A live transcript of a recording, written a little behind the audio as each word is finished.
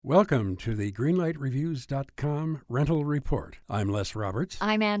Welcome to the GreenlightReviews.com Rental Report. I'm Les Roberts.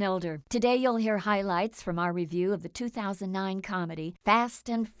 I'm Ann Elder. Today you'll hear highlights from our review of the 2009 comedy Fast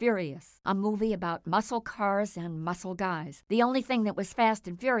and Furious, a movie about muscle cars and muscle guys. The only thing that was fast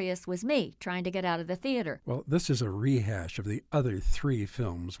and furious was me trying to get out of the theater. Well, this is a rehash of the other three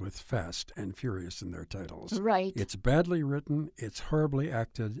films with Fast and Furious in their titles. Right. It's badly written, it's horribly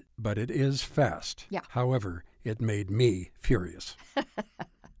acted, but it is fast. Yeah. However, it made me furious.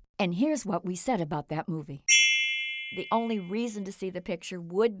 And here's what we said about that movie. The only reason to see the picture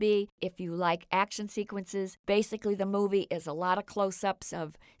would be if you like action sequences. Basically, the movie is a lot of close-ups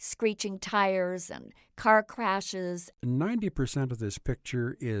of screeching tires and car crashes. 90% of this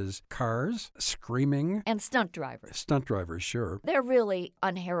picture is cars, screaming. And stunt drivers. Stunt drivers, sure. They're really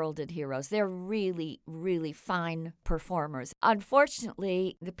unheralded heroes. They're really, really fine performers.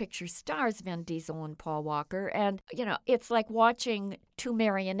 Unfortunately, the picture stars Vin Diesel and Paul Walker, and, it's like watching two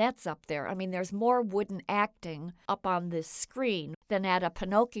marionettes up there. I mean, there's more wooden acting up on this screen than at a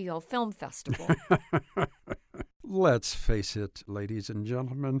Pinocchio film festival. Let's face it, ladies and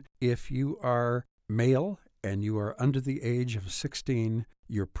gentlemen, if you are male and you are under the age of 16,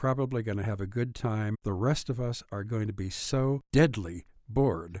 you're probably going to have a good time. The rest of us are going to be so deadly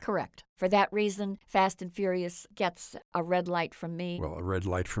bored. Correct. For that reason, Fast and Furious gets a red light from me. Well, a red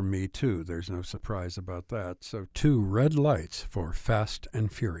light from me, too. There's no surprise about that. So 2 red lights for Fast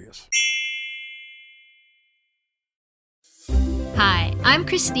and Furious. Hi, I'm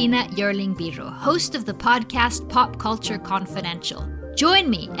Christina Yerling Biro, host of the podcast Pop Culture Confidential. Join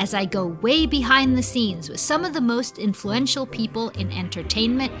me as I go way behind the scenes with some of the most influential people in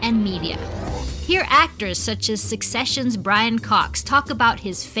entertainment and media. Hear actors such as Succession's Brian Cox talk about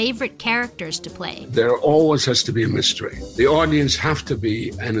his favorite characters to play. There always has to be a mystery. The audience have to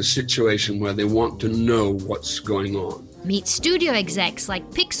be in a situation where they want to know what's going on. Meet studio execs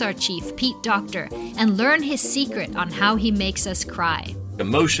like Pixar chief Pete Docter and learn his secret on how he makes us cry.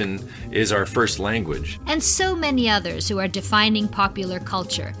 Emotion is our first language. And so many others who are defining popular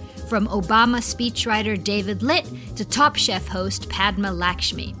culture, from Obama speechwriter David Litt to Top Chef host Padma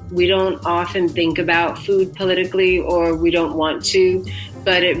Lakshmi. We don't often think about food politically, or we don't want to,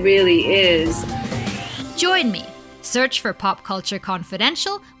 but it really is. Join me. Search for Pop Culture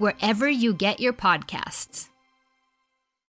Confidential wherever you get your podcasts.